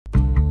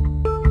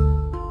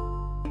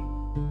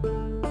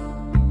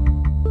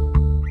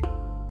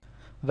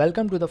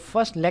Welcome to the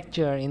first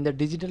lecture in the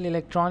digital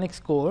electronics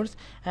course,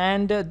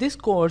 and this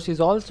course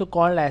is also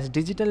called as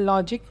digital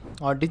logic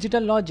or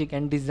digital logic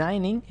and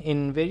designing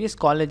in various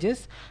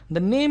colleges.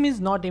 The name is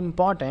not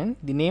important,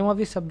 the name of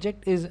the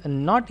subject is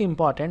not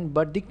important,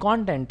 but the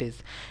content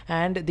is,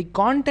 and the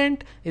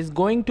content is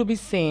going to be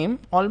same,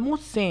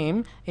 almost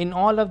same in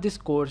all of these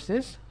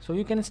courses. So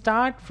you can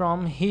start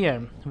from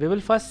here. We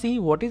will first see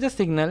what is a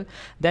signal,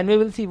 then we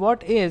will see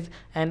what is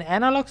an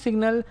analog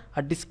signal,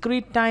 a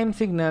discrete time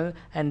signal,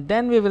 and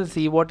then we will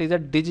see what is a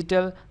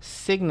digital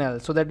signal,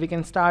 so that we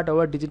can start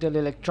our digital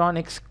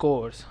electronics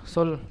course.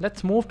 So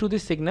let's move to the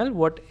signal.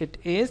 What it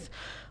is: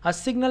 a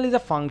signal is a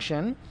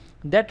function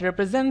that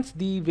represents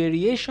the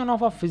variation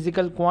of a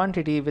physical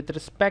quantity with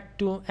respect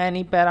to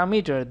any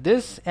parameter.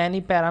 This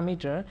any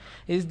parameter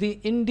is the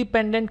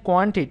independent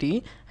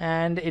quantity,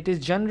 and it is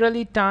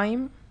generally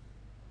time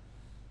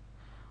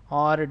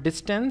or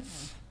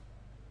distance.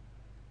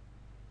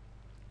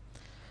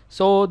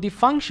 So the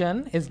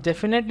function is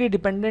definitely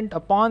dependent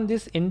upon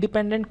this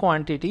independent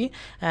quantity,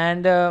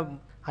 and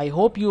I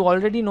hope you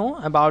already know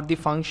about the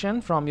function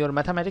from your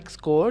mathematics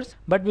course,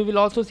 but we will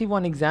also see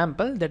one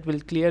example that will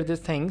clear these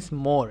things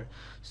more.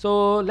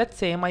 So let's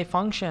say my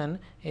function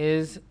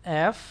is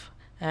f,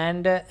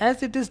 and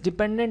as it is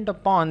dependent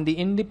upon the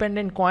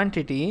independent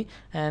quantity,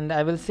 and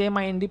I will say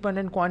my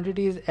independent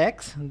quantity is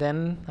x,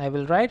 then I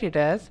will write it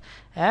as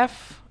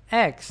f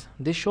x.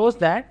 This shows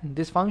that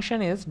this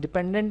function is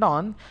dependent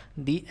on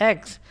the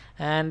x,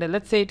 and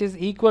let's say it is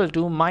equal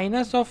to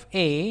minus of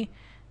a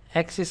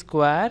x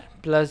square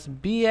plus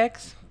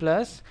bx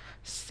plus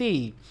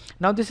c.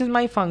 Now this is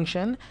my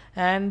function,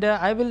 and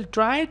I will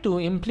try to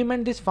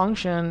implement this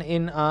function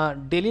in a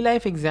daily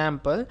life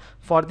example.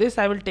 For this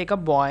I will take a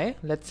boy.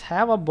 Let's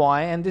have a boy,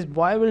 and this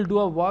boy will do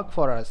a work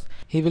for us.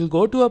 He will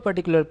go to a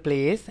particular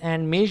place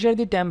and measure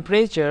the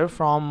temperature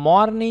from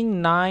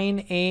morning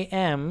 9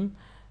 a.m.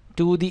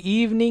 to the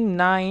evening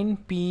 9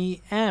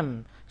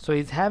 p.m. So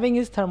he's having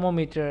his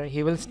thermometer.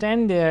 He will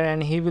stand there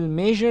and he will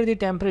measure the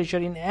temperature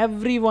in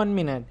every 1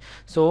 minute.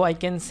 So I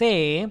can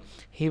say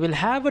he will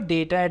have a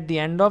data at the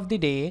end of the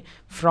day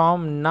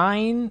from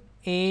 9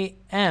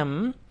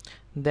 a.m.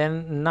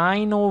 then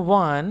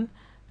 9:01,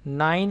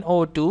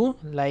 9:02,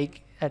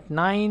 like at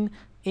 9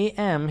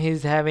 a.m. he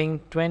is having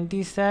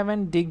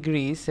 27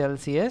 degrees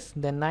Celsius,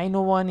 then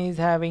 9:01 is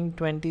having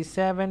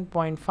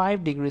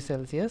 27.5 degrees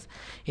Celsius.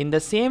 In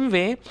the same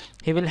way,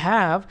 he will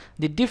have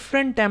the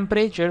different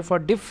temperature for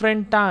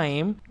different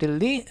time till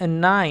the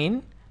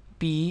 9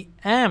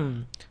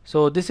 p.m.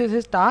 So this is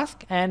his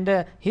task,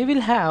 and he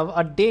will have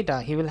a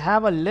data, he will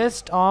have a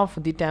list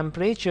of the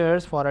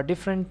temperatures for a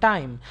different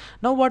time.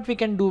 Now what we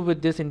can do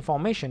with this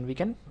information? We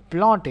can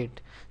plot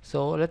it.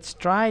 So let's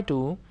try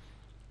to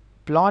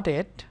plot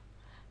it.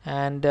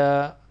 And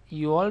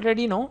you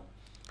already know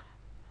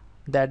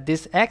that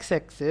this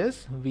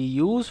x-axis we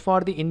use for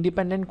the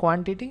independent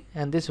quantity,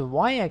 and this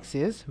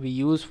y-axis we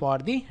use for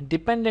the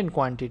dependent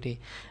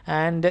quantity.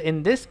 And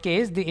in this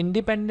case the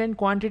independent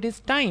quantity is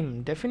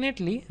time.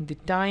 Definitely the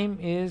time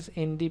is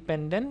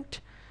independent.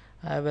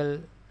 I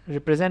will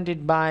represent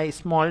it by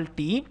small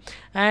t,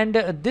 and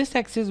this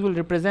axis will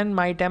represent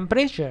my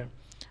temperature.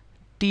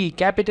 T,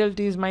 capital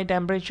T, is my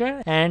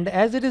temperature, and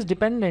as it is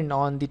dependent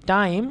on the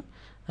time,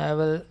 I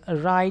will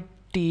write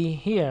t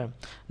here.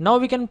 Now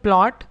we can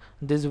plot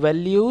these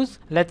values.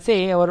 Let's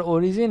say our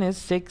origin is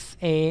 6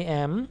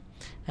 a.m.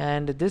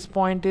 and this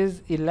point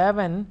is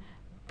 11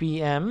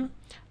 p.m.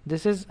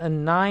 This is a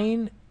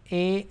 9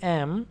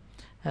 a.m.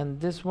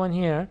 and this one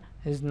here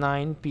is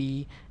 9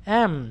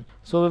 p.m.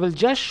 So we will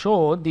just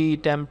show the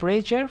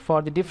temperature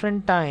for the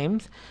different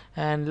times,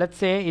 and let's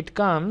say it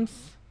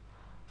comes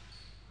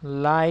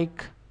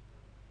like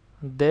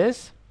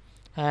this,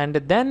 and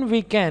then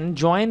we can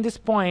join these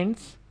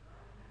points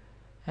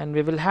and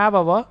we will have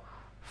our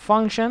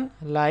function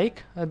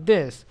like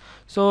this.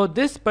 So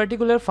this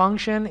particular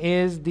function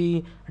is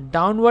the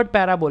downward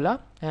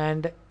parabola,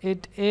 and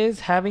it is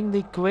having the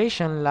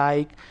equation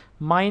like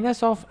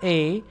minus of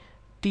a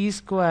t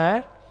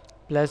square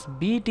plus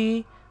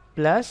bt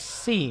plus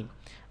c.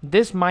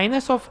 This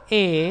minus of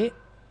a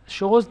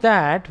shows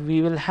that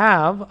we will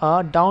have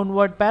a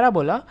downward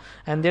parabola,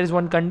 and there is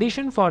one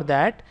condition for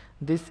that.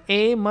 This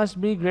a must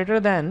be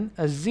greater than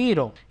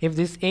 0. If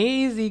this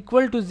a is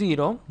equal to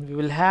 0, we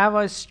will have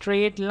a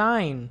straight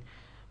line,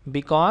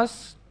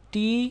 because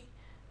t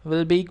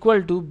will be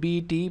equal to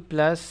bt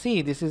plus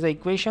c. This is the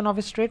equation of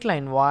a straight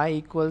line, y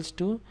equals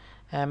to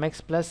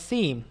mx plus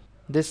c.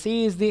 This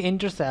c is the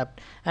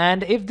intercept,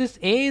 and if this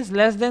a is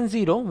less than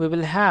 0, we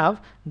will have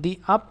the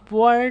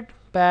upward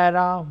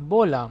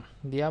parabola.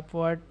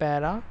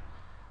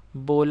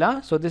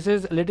 So this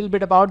is a little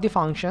bit about the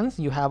functions.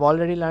 You have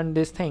already learned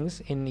these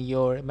things in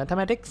your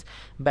mathematics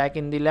back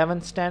in the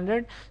 11th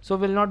standard, so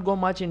we'll not go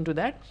much into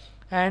that.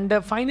 And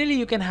finally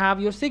you can have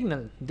your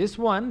signal. This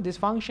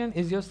function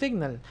is your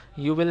signal.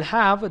 You will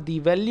have the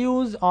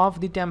values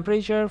of the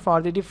temperature for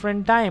the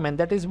different time, and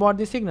that is what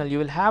the signal. You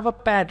will have a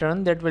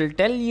pattern that will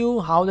tell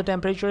you how the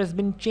temperature has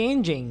been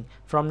changing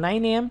from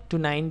 9 a.m. to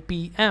 9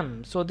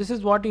 p.m. So this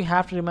is what you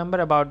have to remember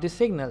about the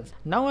signals.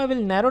 Now I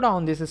will narrow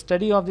down this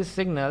study of this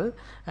signal,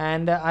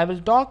 and I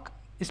will talk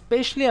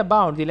especially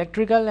about the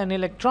electrical and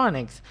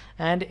electronics.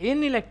 And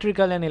in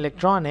electrical and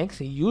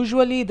electronics,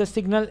 usually the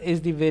signal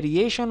is the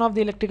variation of the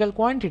electrical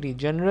quantity,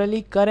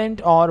 generally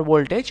current or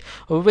voltage,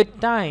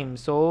 with time.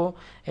 So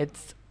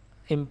it's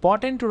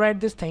important to write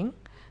this thing,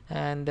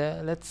 and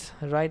let's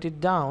write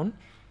it down.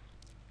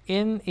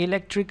 In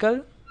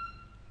electrical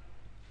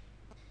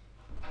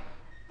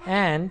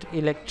and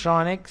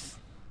electronics,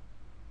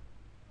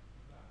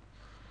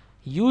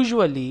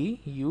 usually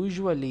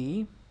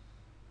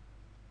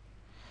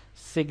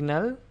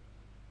signal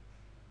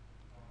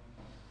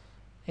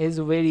is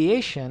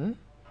variation.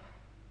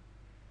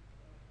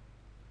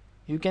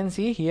 You can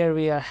see here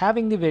we are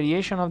having the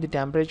variation of the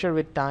temperature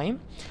with time.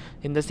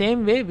 In the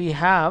same way, we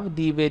have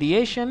the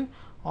variation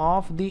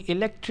of the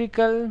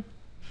electrical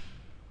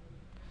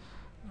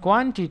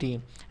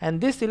quantity,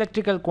 and this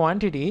electrical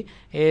quantity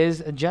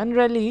is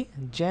generally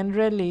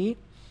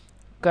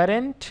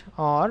current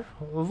or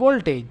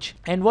voltage.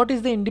 And what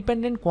is the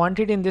independent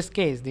quantity in this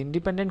case? The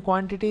independent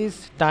quantity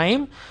is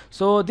time.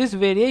 So this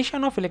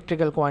variation of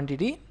electrical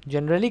quantity,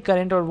 generally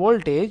current or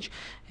voltage,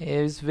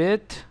 is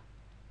with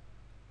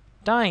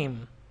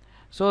time.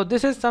 So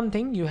this is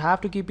something you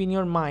have to keep in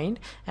your mind.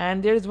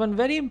 And there is one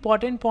very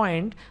important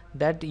point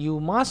that you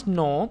must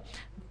know.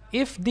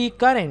 If the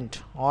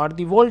current or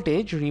the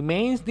voltage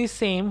remains the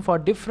same for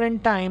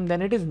different time, then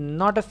it is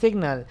not a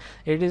signal,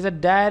 it is a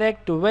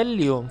direct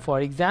value. For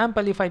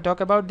example, if I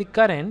talk about the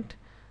current,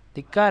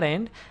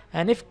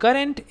 and if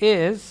current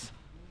is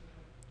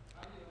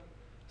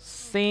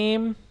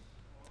same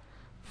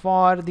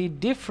for the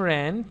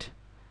different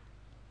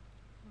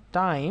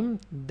time,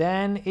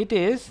 then it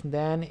is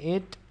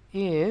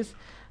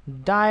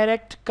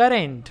direct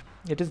current.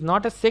 It is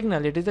not a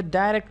signal, it is a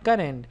direct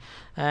current.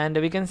 And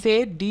we can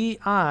say di,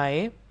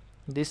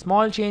 the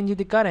small change in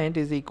the current,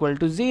 is equal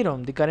to 0.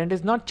 The current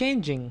is not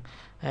changing,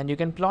 and you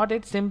can plot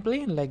it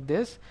simply like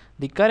this.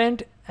 The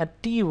current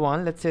at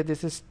T1, let's say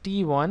this is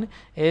T1,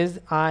 is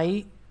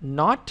I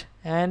naught,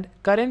 and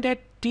current at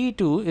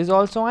T2 is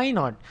also I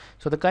naught.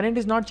 So the current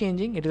is not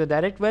changing, it is a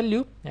direct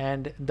value,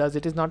 and thus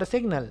it is not a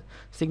signal.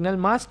 Signal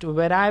must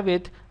vary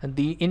with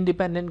the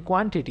independent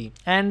quantity.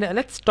 And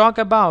let's talk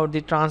about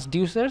the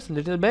transducers a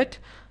little bit.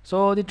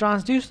 So the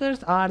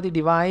transducers are the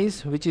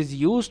device which is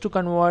used to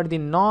convert the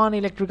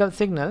non-electrical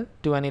signal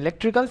to an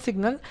electrical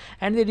signal,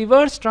 and the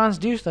reverse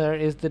transducer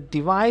is the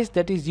device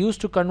that is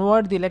used to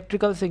convert the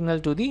electrical signal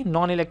to the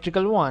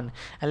non-electrical one.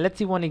 And let's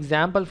see one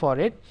example for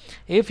it.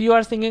 If you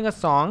are singing a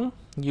song,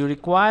 you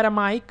require a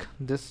mic.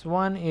 This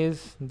one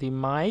is the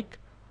mic,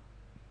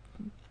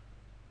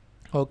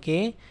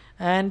 okay,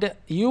 and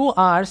you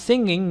are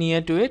singing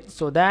near to it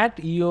so that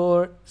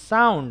your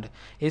sound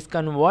is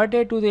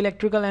converted to the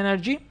electrical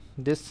energy.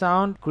 This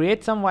sound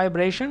creates some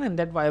vibration, and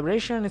that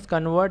vibration is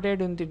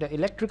converted into the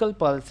electrical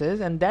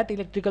pulses, and that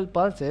electrical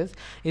pulses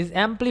is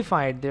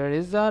amplified. There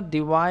is a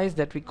device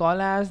that we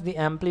call as the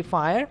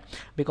amplifier,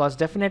 because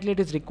definitely it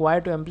is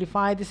required to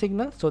amplify the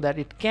signal so that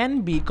it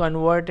can be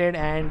converted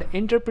and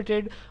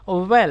interpreted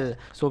well.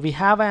 So we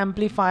have an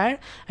amplifier,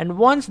 and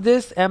once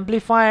this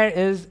amplifier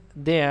is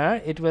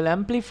there, it will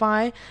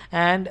amplify,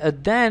 and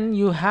then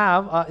you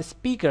have a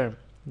speaker.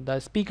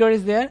 The speaker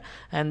is there,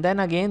 and then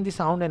again the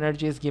sound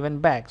energy is given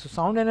back. So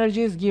sound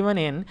energy is given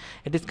in,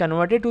 it is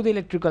converted to the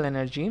electrical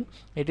energy,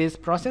 it is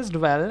processed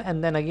well,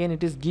 and then again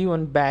it is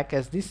given back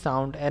as the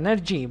sound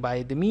energy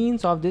by the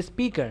means of the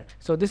speaker.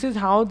 So this is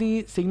how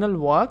the signal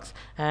works,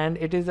 and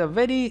it is a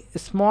very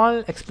small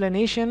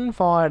explanation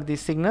for the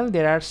signal.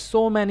 There are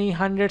so many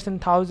hundreds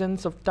and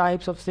thousands of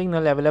types of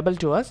signal available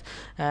to us,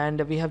 and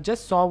we have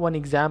just saw one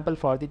example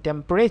for the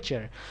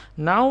temperature.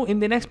 Now in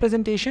the next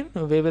presentation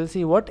we will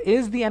see what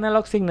is the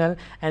analog signal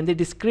and the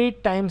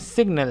discrete time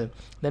signal.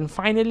 Then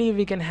finally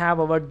we can have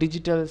our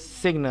digital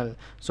signal.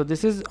 So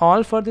this is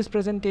all for this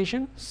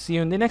presentation. See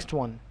you in the next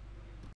one.